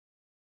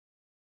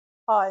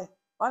Hi,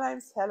 my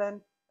name's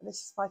Helen and this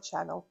is my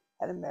channel,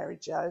 Helen Mary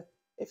Jo.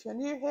 If you're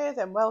new here,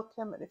 then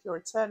welcome, and if you're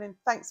returning,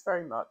 thanks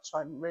very much.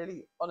 I'm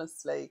really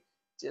honestly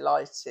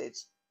delighted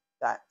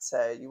that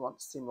you want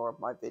to see more of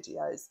my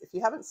videos. If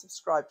you haven't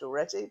subscribed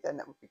already, then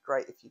that would be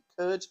great if you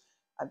could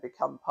and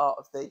become part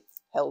of the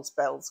Hells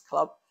Bells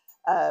Club,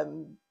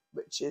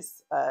 which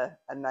is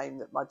a name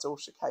that my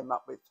daughter came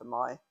up with for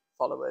my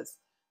followers.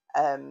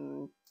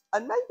 And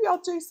maybe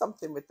I'll do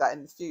something with that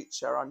in the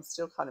future. I'm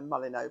still kind of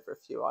mulling over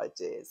a few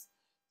ideas.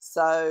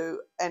 So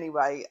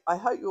anyway, I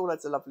hope you all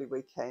had a lovely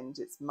weekend.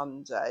 It's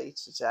Monday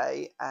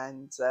today,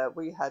 and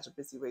we had a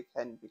busy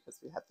weekend because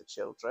we had the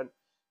children.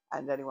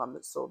 And anyone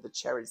that saw the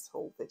Cherries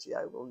Hall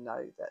video will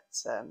know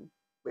that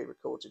we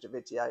recorded a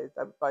video.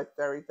 They were both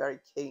very, very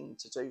keen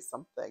to do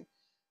something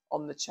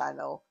on the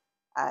channel,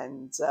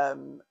 and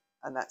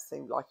that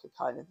seemed like a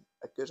kind of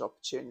a good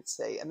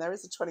opportunity. And there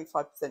is a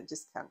 25%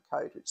 discount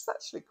code, which is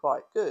actually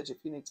quite good if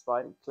you need to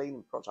buy any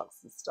cleaning products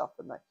and stuff,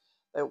 and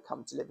they all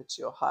come delivered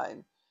to your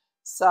home.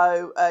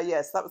 So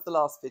yes, that was the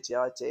last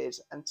video I did,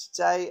 and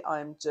today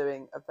I'm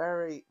doing a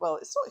very, well,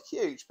 it's not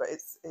huge, but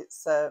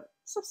it's a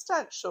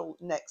substantial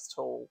next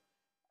haul.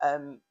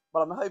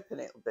 Well, I'm hoping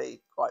it'll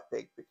be quite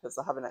big because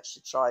I haven't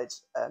actually tried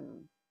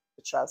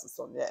the trousers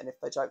on yet, and if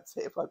they don't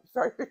fit, it won't be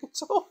very big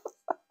at all.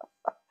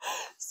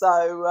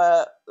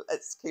 So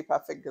let's keep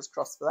our fingers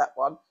crossed for that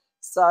one.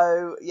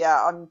 So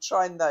yeah, I'm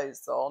trying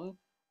those on.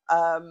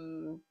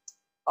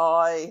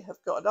 I have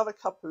got another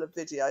couple of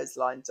videos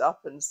lined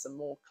up and some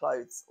more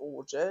clothes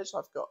ordered.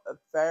 I've got a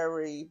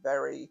very,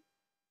 very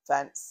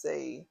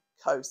fancy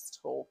coast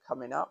haul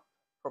coming up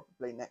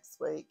probably next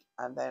week,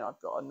 and then I've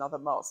got another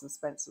Marks and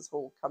Spencer's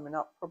haul coming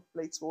up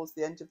probably towards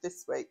the end of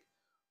this week,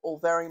 all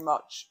very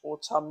much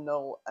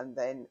autumnal and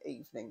then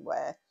evening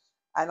wear.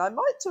 And I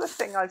might do a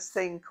thing I've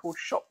seen called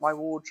Shop My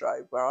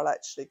Wardrobe, where I'll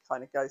actually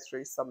kind of go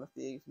through some of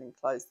the evening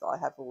clothes that I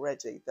have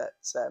already that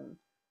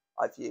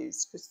I've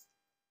used, because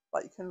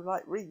like you can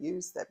like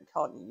reuse them,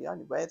 can't you? You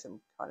only wear them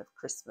kind of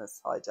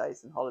Christmas, high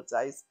days and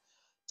holidays.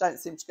 Don't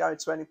seem to go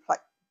into any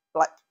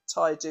black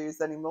tie-dos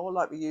anymore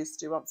like we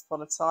used to once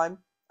upon a time.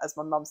 As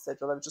my mum said,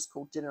 well, they were just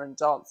called dinner and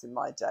dance in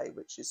my day,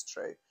 which is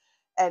true.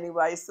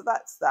 Anyway, so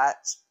that's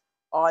that.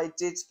 I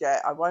did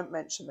get, I won't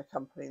mention the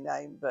company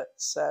name, but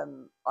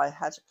I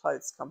had a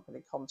clothes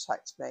company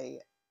contact me,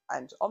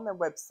 and on their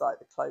website,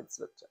 the clothes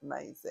looked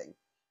amazing.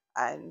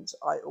 And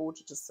I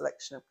ordered a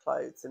selection of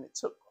clothes, and it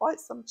took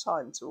quite some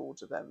time to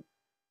order them.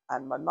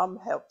 And my mum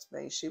helped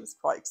me. She was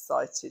quite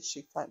excited.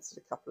 She fancied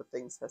a couple of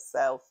things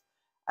herself.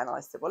 And I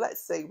said, well,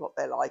 let's see what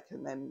they're like,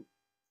 and then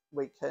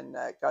we can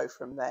go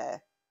from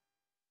there.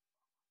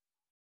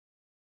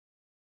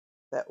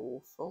 They're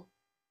awful.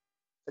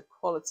 The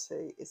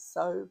quality is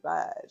so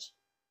bad.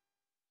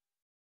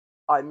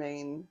 I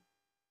mean,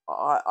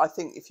 I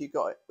think if you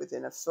got it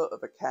within a foot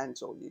of a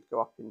candle, you'd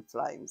go up in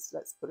flames.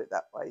 Let's put it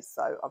that way.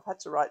 So I've had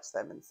to write to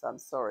them and say, I'm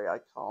sorry, I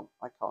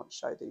can't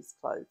show these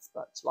clothes.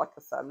 But like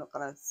I say, I'm not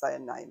going to say a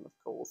name, of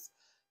course.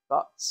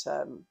 But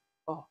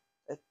oh,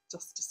 they're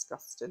just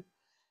disgusting.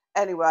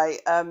 Anyway,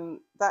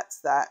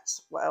 that's that.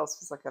 What else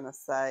was I going to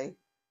say?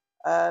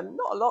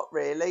 Not a lot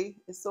really.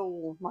 It's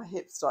all, my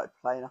hips started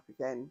playing up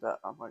again, but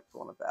I won't go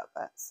on about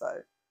that. So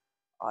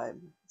I'm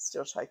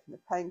still taking the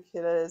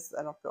painkillers,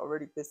 and I've got a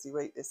really busy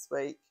week this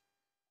week.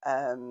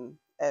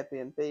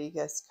 Airbnb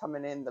guests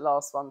coming in, the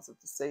last ones of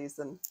the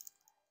season,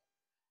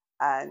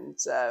 and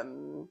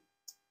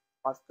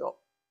I've got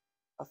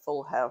a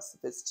full house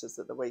of visitors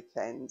at the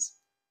weekend.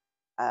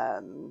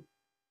 So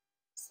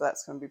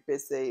that's going to be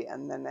busy.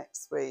 And then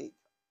next week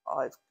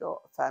I've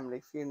got a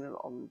family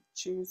funeral on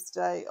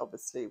Tuesday.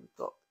 Obviously we've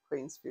got the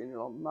Queen's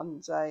funeral on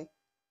Monday.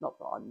 Not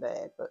that I'm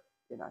there, but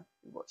you know,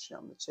 you're watching it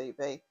on the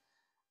TV.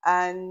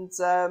 And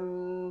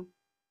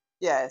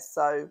yeah,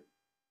 so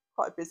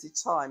quite a busy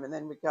time. And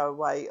then we go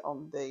away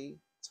on the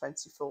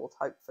 24th,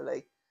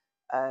 hopefully.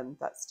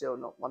 That's still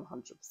not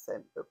 100%,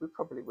 but we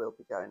probably will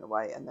be going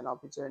away. And then I'll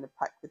be doing a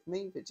pack with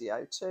me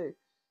video too.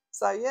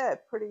 So yeah,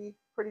 pretty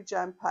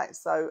jam-packed.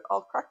 So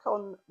I'll crack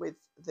on with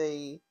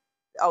the,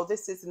 oh,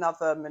 this is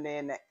another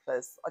Manir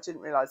necklace. I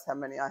didn't realise how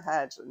many I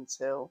had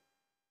until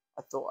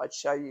I thought I'd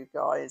show you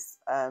guys.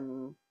 I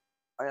mean,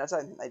 I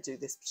don't think they do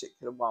this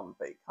particular one,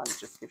 but it kind of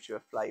just gives you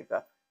a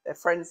flavour. They're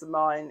friends of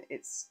mine.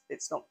 It's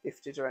not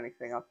gifted or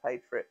anything. I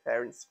paid for it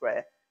fair and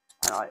square.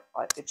 And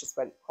it just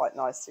went quite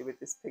nicely with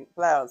this pink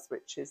blouse,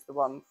 which is the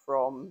one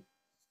from,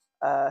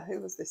 who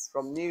was this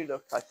from? New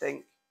Look, I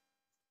think.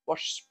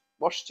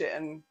 Washed it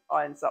and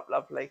irons up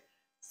lovely.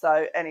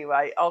 So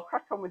anyway, I'll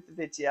crack on with the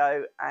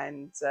video,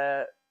 and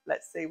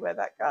let's see where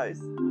that goes.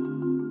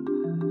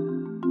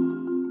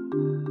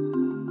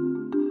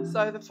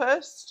 So the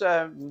first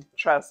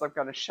trousers I'm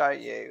going to show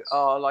you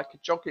are like a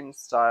jogging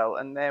style,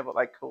 and they're what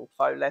they call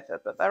faux leather,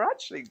 but they're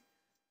actually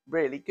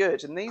really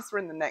good. And these were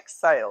in the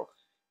next sale.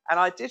 And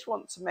I did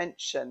want to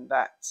mention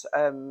that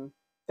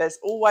there's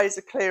always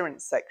a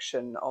clearance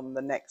section on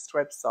the Next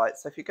website.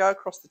 So if you go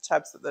across the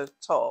tabs at the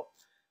top,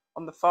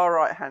 on the far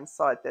right hand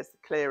side, there's the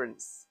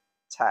clearance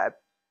tab.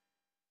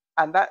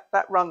 And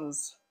that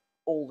runs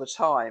all the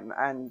time,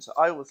 and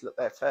I always look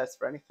there first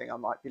for anything I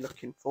might be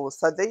looking for.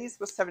 So these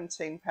were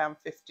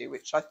 £17.50,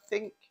 which I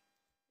think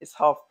is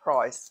half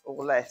price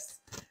or less,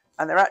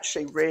 and they're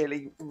actually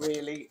really,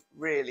 really,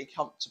 really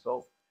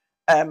comfortable.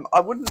 I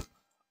wouldn't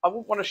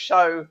want to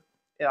show,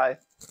 you know,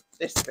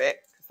 this bit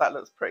because that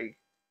looks pretty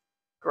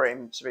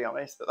grim, to be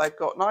honest. But they've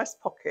got nice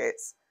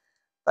pockets.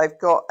 They've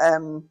got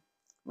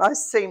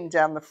nice seam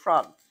down the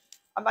front,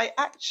 and they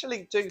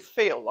actually do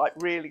feel like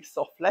really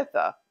soft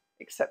leather,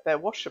 except they're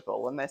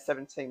washable and they're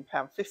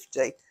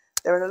 £17.50.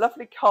 They're in a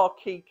lovely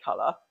khaki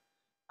colour,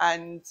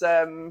 and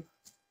yeah,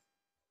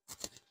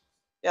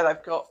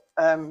 they've got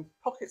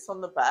pockets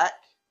on the back,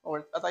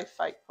 or are they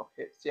fake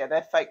pockets? Yeah,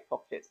 they're fake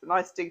pockets, but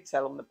nice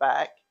detail on the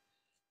back,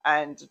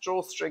 and a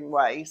drawstring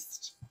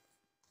waist,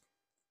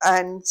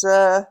 and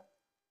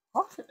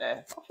I think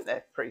they're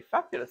pretty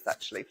fabulous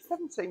actually for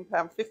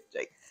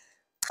 £17.50.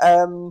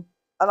 And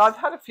I've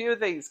had a few of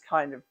these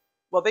kind of,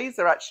 well, these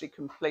are actually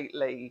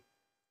completely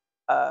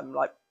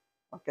like,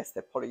 I guess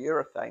they're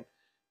polyurethane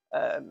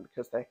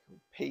because they're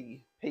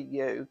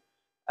PU.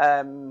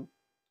 I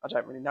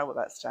don't really know what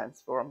that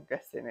stands for, I'm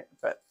guessing it,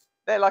 but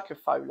they're like a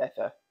faux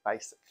leather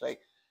basically.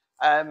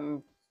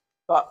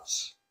 But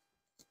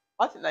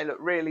I think they look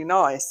really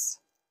nice.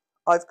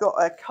 I've got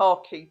a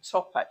khaki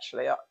top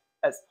actually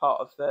as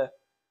part of the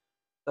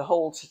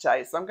haul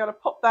today, so I'm going to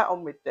pop that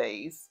on with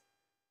these,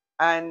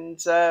 and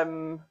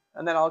then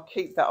I'll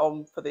keep that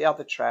on for the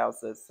other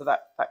trousers. So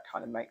that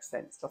kind of makes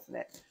sense, doesn't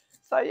it?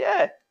 So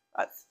yeah,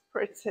 that's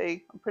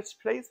pretty. I'm pretty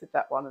pleased with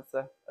that one as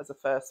a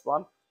first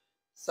one.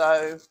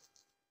 So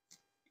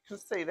you can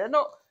see they're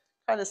not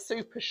kind of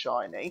super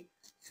shiny.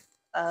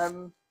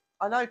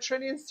 I know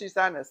Trini and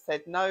Susanna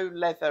said no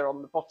leather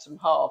on the bottom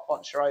half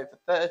once you're over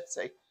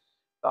 30,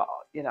 but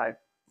you know,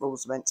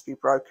 rules are meant to be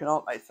broken,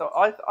 aren't they? So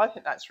I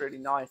think that's really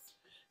nice.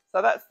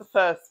 So that's the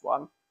first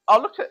one.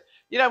 I'll look at,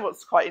 you know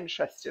what's quite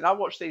interesting, I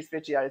watch these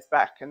videos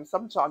back and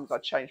sometimes I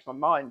change my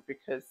mind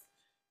because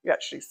you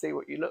actually see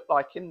what you look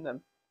like in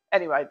them.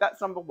 Anyway,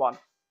 that's number one.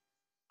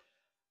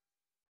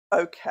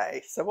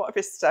 Okay, so what I've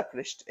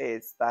established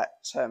is that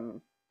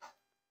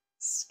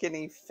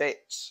skinny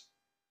fit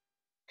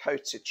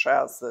coated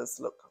trousers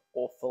look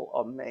awful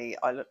on me.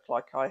 I look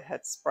like I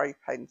had spray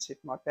painted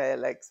my bare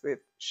legs with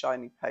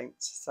shiny paint,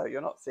 so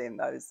you're not seeing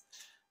those.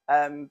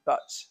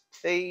 But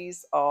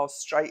these are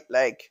straight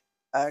leg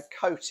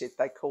coated,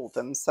 they call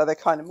them. So they're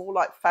kind of more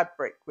like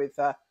fabric with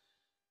a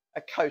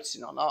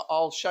coating on.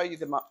 I'll show you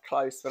them up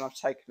close when I've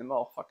taken them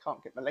off. I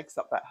can't get my legs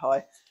up that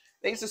high.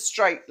 These are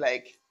straight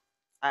leg,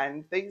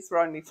 and these were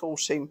only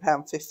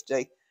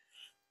 £14.50,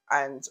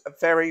 and a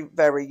very,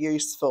 very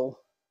useful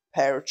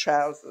pair of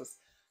trousers.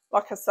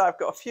 Like I say, I've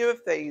got a few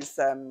of these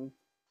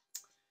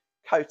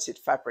coated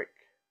fabric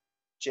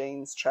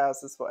jeans,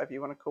 trousers, whatever you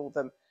want to call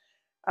them.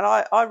 And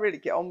I really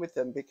get on with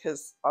them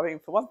because, I mean,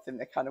 for one thing,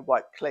 they're kind of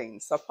wipe clean.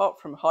 So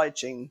apart from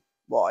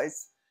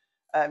hygiene-wise,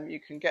 you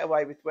can get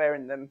away with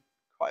wearing them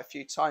quite a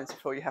few times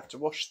before you have to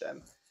wash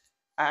them.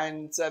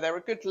 And they're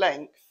a good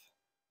length.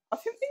 I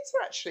think these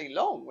are actually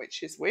long,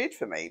 which is weird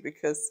for me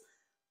because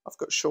I've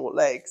got short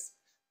legs.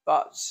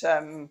 But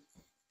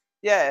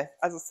yeah,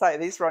 as I say,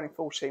 these are only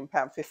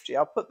 £14.50.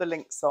 I'll put the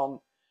links on.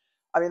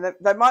 I mean,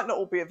 they might not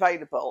all be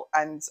available,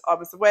 and I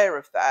was aware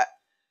of that.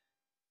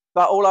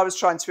 But all I was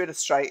trying to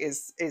illustrate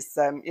is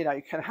you know,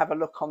 you can have a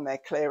look on their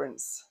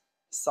clearance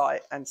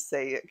site and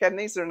see. Again,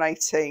 these are an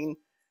 18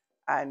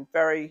 and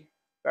very,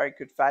 very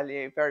good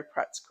value, very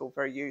practical,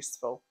 very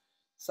useful.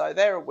 So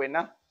they're a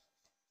winner.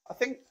 I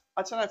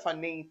don't know if I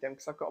need them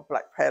because I've got a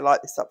black pair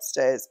like this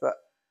upstairs, but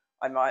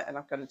I might, and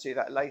I'm going to do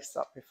that lace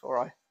up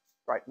before I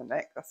break my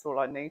neck. That's all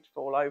I need to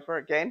fall over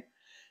again.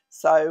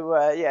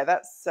 So yeah,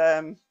 that's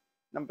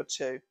number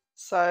two.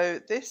 So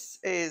this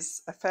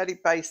is a fairly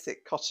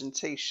basic cotton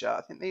t-shirt.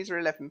 I think these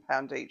are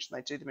 £11 each, and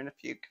they do them in a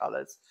few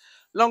colours.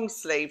 Long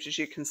sleeves, as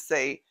you can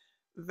see.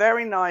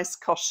 Very nice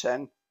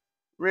cotton.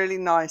 Really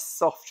nice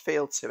soft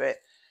feel to it.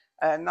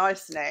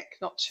 Nice neck,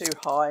 not too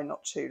high,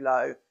 not too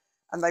low.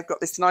 And they've got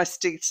this nice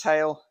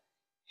detail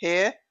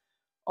here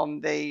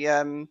on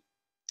the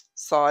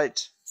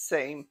side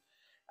seam.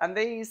 And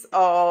these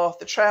are,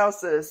 the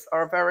trousers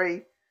are a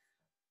very,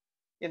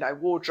 you know,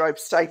 wardrobe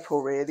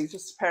staple really.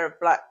 Just a pair of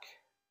black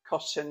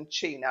cotton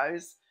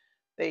chinos.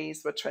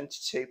 These were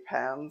 £22.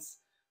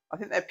 I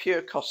think they're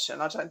pure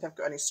cotton. I don't think they've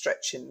got any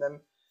stretch in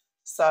them.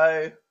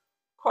 So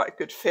quite a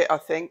good fit, I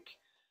think.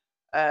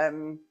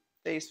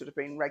 These would have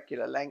been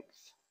regular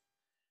length.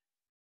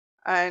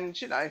 And,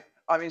 you know,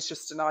 I mean, it's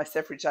just a nice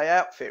everyday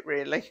outfit,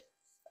 really.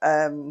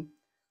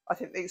 I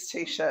think these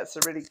t-shirts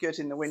are really good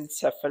in the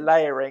winter for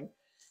layering.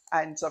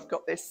 And I've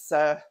got this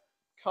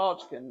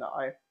cardigan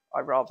that I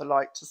rather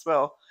liked as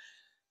well.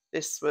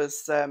 This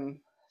was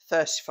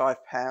 £35.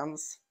 And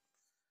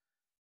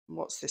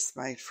what's this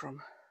made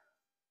from?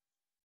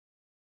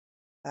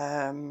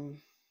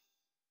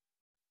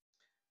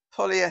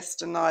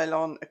 Polyester,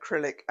 nylon,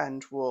 acrylic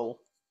and wool.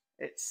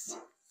 It's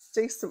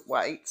decent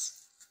weight.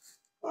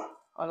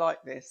 I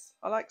like this.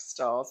 I like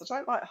stars. I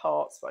don't like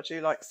hearts, but I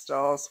do like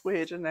stars.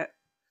 Weird, isn't it?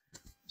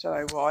 Don't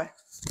know why,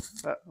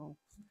 but oh,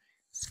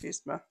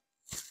 excuse my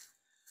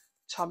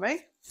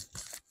tummy.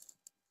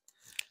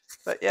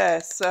 But yeah,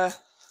 it's a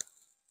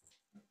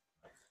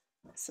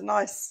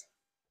nice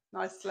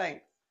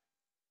length.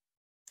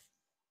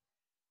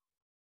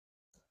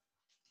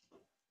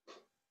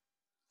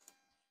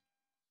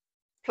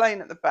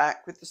 Plain at the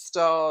back with the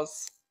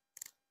stars.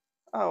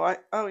 Oh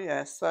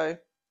yeah, so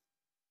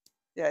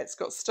yeah, it's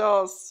got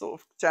stars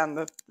sort of down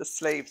the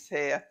sleeves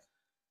here,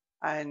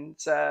 and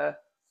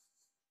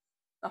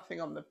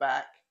nothing on the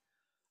back.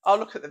 I'll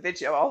look at the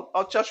video.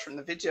 I'll judge from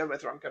the video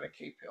whether I'm going to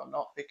keep it or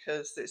not,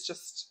 because it's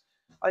just,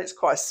 I think it's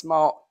quite a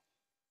smart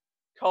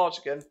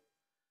cardigan.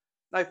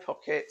 No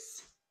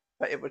pockets,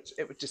 but it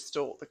would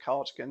distort the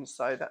cardigan,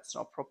 so that's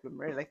not a problem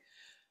really.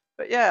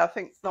 But yeah, I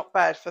think not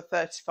bad for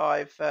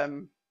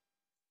 £35.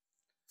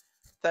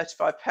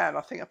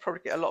 I think I'll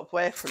probably get a lot of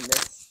wear from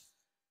this.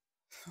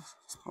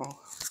 Oh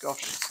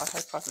gosh, I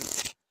hope I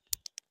haven't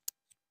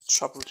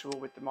troubled you all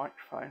with the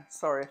microphone.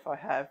 Sorry if I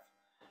have.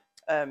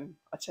 I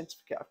tend to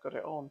forget I've got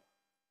it on.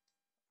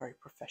 Very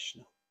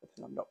professional, but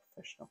then I'm not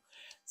professional.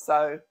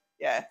 So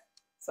yeah,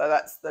 so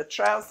that's the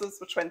trousers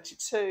were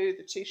 22,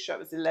 the t-shirt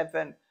was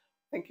 11. I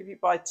think if you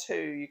buy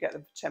two, you get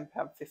them for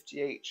 £10.50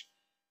 each,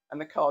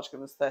 and the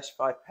cardigan was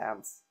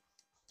 £35.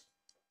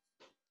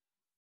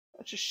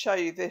 I'll just show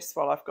you this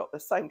while I've got the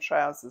same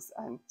trousers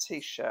and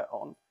t-shirt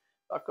on.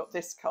 I've got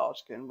this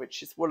cardigan,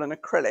 which is wool and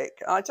acrylic.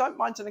 I don't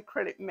mind an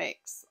acrylic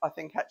mix. I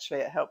think actually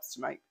it helps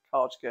to make the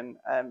cardigan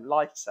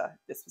lighter.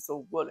 If this was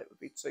all wool, it would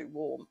be too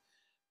warm.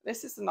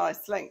 This is a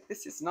nice length.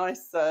 This is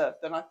nicer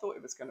than I thought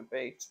it was going to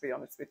be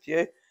honest with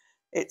you.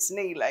 It's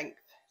knee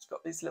length. It's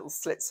got these little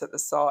slits at the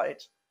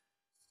side.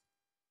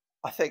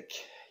 I think,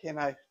 you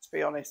know, to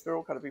be honest, we're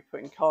all going to be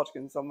putting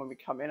cardigans on when we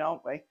come in,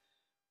 aren't we?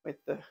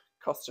 With the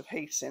cost of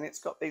heating. It's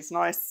got these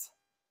nice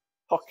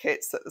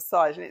pockets at the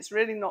side, and it's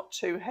really not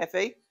too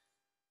heavy.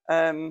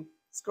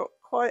 It's got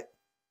quite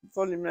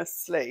voluminous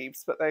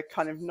sleeves, but they're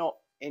kind of not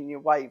in your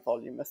way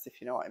voluminous,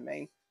 if you know what I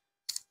mean.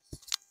 You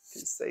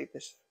can see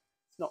this.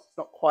 Not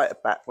quite a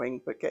bat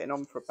wing, but getting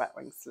on for a bat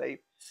wing sleeve.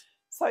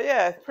 So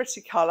yeah,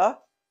 pretty colour.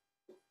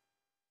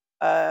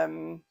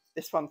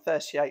 This one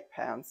 £38.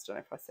 Don't know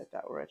if I said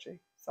that already.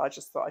 So I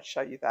just thought I'd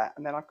show you that.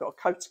 And then I've got a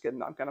Coatigan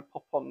that I'm going to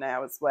pop on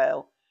now as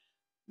well.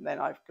 And then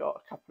I've got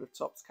a couple of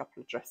tops, a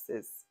couple of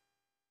dresses,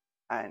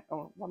 and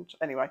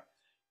anyway,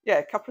 yeah,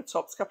 a couple of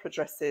tops, a couple of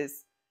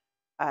dresses,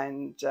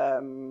 and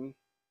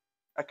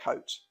a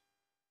coat.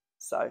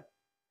 So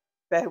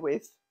bear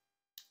with.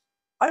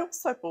 I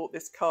also bought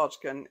this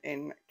cardigan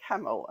in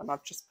Camel, and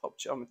I've just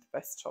popped it on with the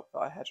vest top that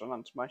I had on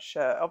under my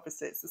shirt.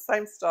 Obviously, it's the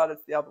same style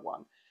as the other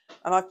one,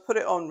 and I've put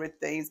it on with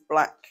these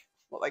black,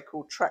 what they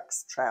call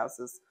tracks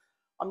trousers.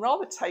 I'm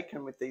rather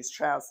taken with these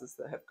trousers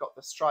that have got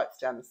the stripes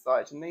down the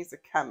side, and these are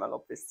Camel,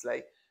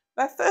 obviously.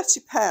 They're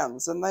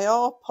 £30, and they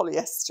are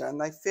polyester, and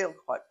they feel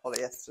quite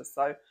polyester,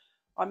 so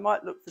I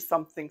might look for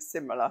something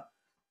similar.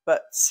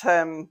 But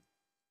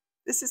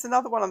this is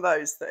another one of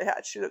those that it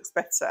actually looks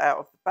better out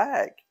of the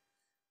bag.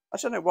 I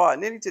don't know why, I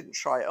nearly didn't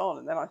try it on,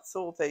 and then I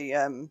saw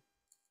the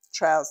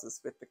trousers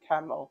with the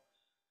Camel.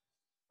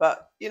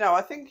 But, you know,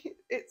 I think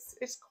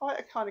it's quite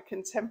a kind of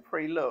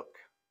contemporary look,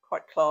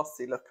 quite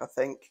classy look, I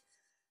think.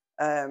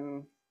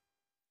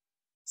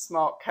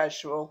 Smart,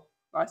 casual,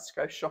 nice to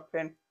go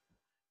shopping.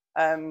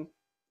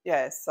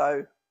 Yeah,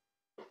 so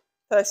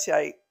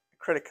 38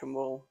 acrylic and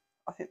wool.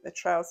 I think the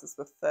trousers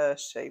were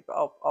 30, but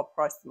I'll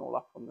price them all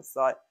up on the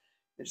site,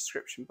 the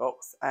description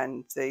box,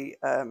 and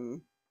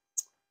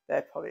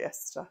they're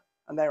polyester,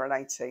 and they're an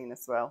 18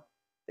 as well.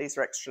 These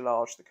are extra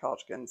large, the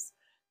cardigans.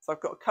 So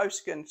I've got a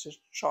Coatigan to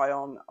try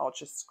on. I'll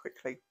just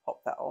quickly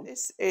pop that on.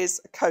 This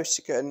is a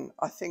Coatigan.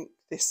 I think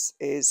this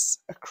is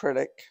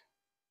acrylic.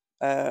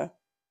 No,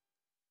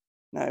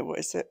 what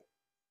is it?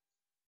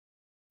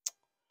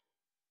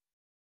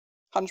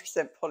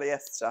 100%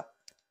 polyester.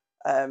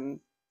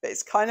 But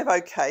it's kind of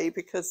okay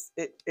because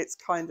it's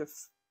kind of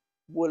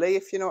woolly,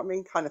 if you know what I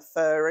mean, kind of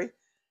furry.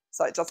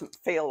 So it doesn't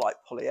feel like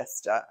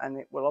polyester, and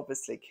it will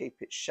obviously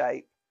keep its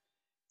shape.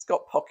 It's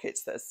got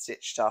pockets that are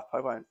stitched up. I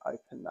won't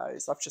open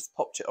those. I've just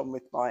popped it on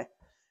with my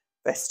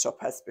vest top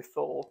as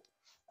before.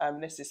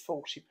 This is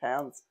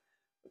 £40.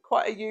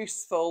 Quite a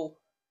useful,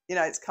 you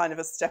know, it's kind of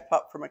a step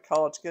up from a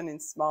cardigan in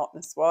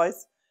smartness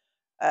wise.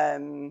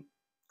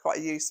 Quite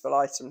a useful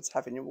item to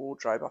have in your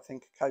wardrobe, I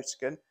think, a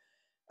Coatigan,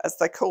 as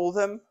they call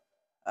them.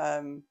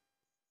 I've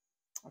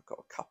got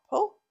a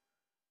couple.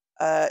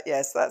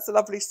 Yeah, so that's a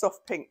lovely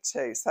soft pink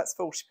too. So that's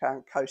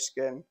 £40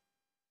 Coatigan,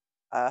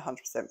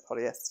 100%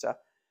 polyester.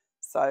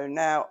 So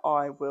now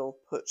I will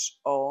put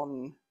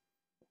on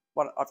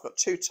one. I've got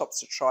two tops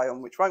to try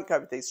on, which won't go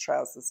with these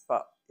trousers,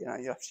 but you know,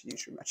 you have to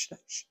use your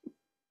imagination.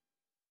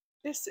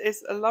 This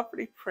is a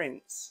lovely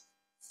print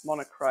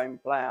monochrome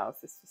blouse.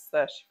 This was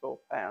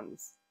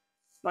 £34.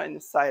 Not in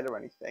the sale or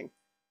anything,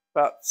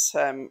 but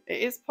it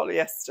is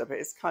polyester, but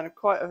it's kind of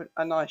quite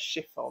a nice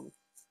chiffon,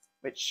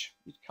 which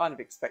you'd kind of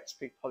expect to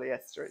be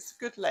polyester. It's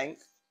a good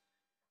length.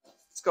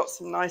 It's got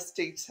some nice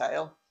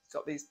detail. It's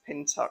got these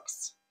pin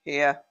tucks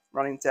here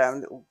running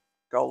down, little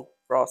gold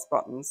brass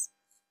buttons.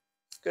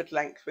 Good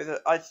length with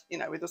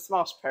with a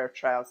smart pair of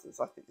trousers.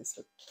 I think this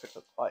could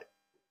look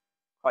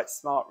quite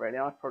smart, really.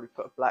 I'd probably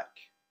put a black,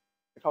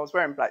 if I was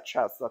wearing black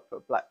trousers, I'd put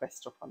a black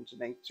vest top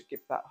underneath to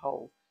give that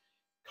whole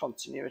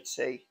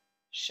continuity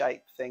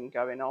shape thing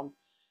going on.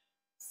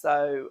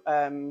 So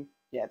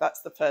yeah,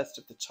 that's the first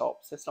of the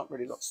tops. There's not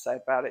really a lot to say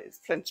about it. It's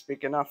plenty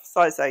big enough.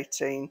 Size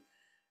 18,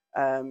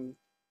 £34.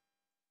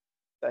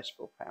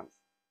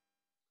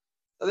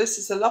 So this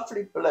is a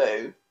lovely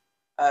blue,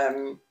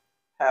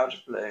 powder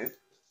blue.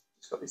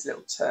 It's got these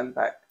little turn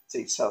back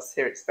details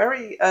here. It's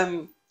very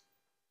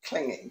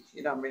clingy,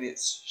 you know what I mean?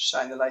 It's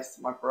showing the lace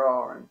of my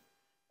bra and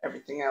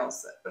everything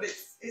else. But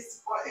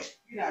it's quite,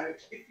 you know,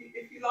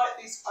 if you like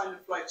these kind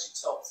of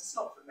floaty tops, it's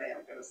not for me,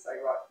 I'm going to say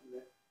right from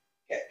the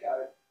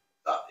get-go.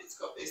 But it's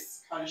got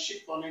this kind of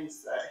chiffon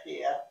insert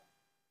here.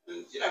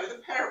 And, you know, with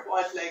a pair of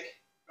wide leg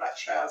black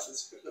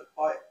trousers could look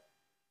quite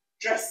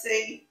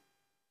dressy,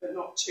 but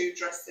not too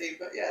dressy.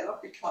 But yeah,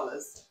 lovely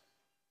colours.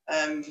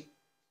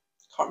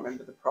 Can't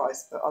remember the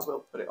price, but I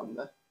will put it on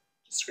the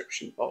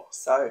description box.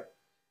 So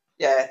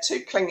yeah, too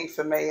clingy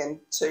for me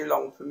and too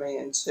long for me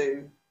and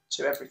too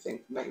everything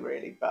for me,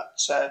 really. But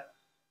it's a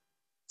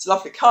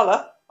lovely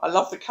colour. I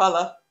love the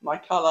colour, my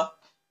colour,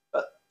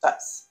 but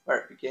that's where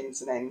it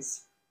begins and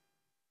ends.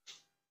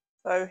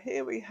 So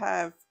here we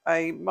have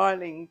a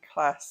Myling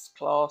class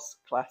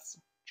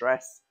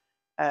dress.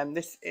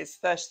 This is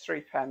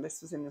 £33.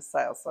 This was in the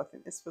sale, so I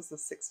think this was a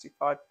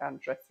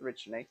 £65 dress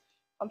originally.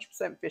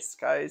 100%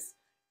 viscose,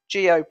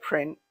 geo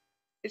print.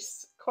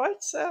 It's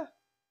quite a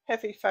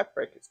heavy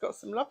fabric. It's got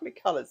some lovely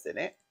colours in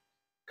it.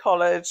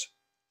 Collared,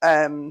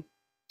 buttoned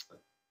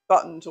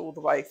all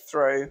the way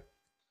through.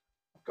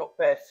 I've got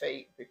bare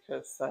feet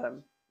because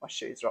my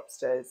shoes are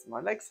upstairs and my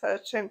legs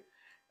hurting.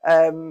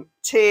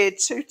 Tiered,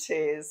 2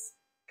 tiers.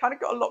 Kind of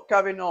got a lot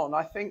going on.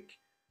 I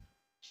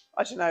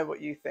don't know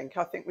what you think.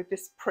 I think with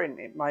this print,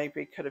 it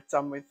maybe could have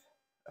done with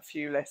a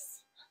few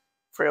less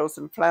frills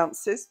and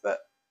flounces, but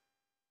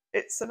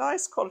it's a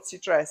nice quality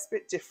dress, a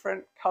bit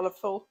different,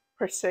 colourful,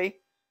 pretty.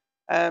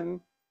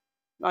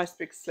 Nice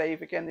big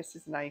sleeve. Again, this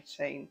is an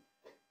 18.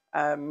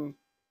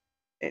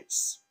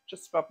 It's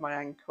just above my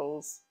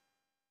ankles.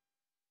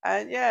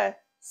 And yeah,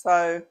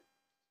 so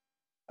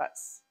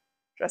that's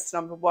dress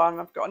number 1.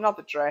 I've got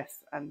another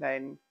dress and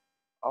then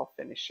I'll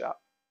finish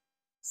up.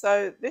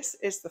 So this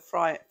is the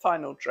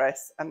final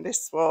dress, and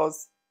this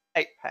was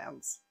 £8.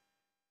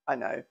 I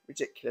know,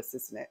 ridiculous,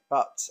 isn't it?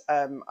 But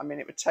I mean,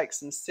 it would take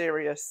some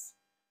serious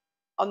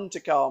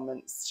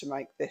undergarments to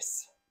make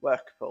this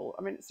workable.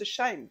 I mean, it's a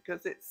shame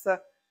because it's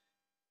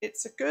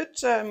a good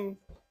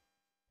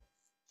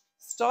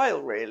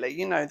style, really.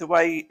 You know, the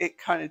way it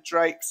kind of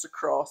drapes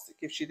across, it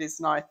gives you these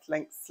nice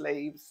length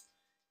sleeves.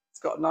 It's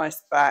got a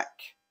nice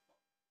back,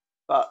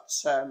 but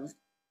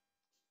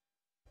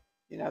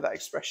you know, that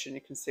expression, you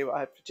can see what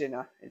I had for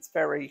dinner. It's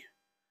very,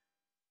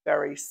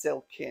 very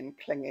silky and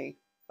clingy,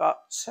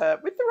 but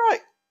with the right,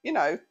 you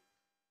know,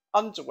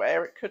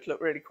 underwear, it could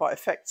look really quite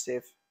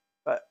effective.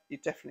 But you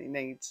definitely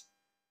need,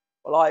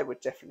 well, I would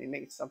definitely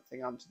need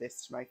something under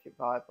this to make it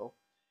viable.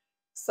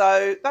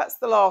 So that's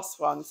the last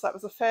one. So that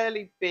was a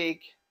fairly big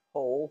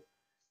haul.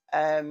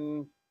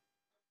 So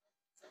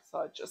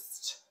I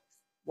just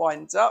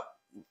wind up,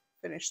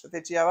 finish the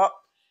video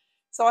up.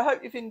 So I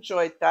hope you've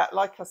enjoyed that.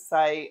 Like I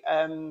say,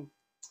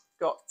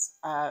 got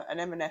an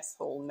M&S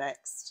haul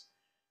next,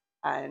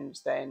 and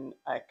then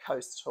a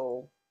Coast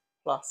haul,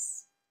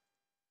 plus,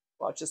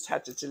 well, I just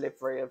had a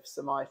delivery of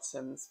some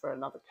items for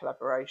another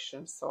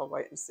collaboration, so I'll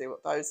wait and see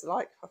what those are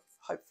like.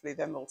 Hopefully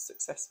they're more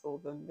successful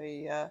than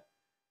the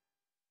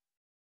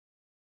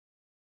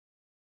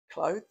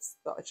clothes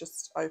that I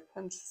just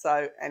opened.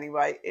 So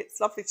anyway, it's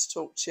lovely to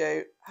talk to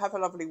you. Have a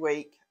lovely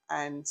week,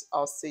 and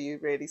I'll see you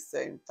really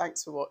soon.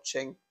 Thanks for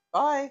watching.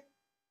 Bye.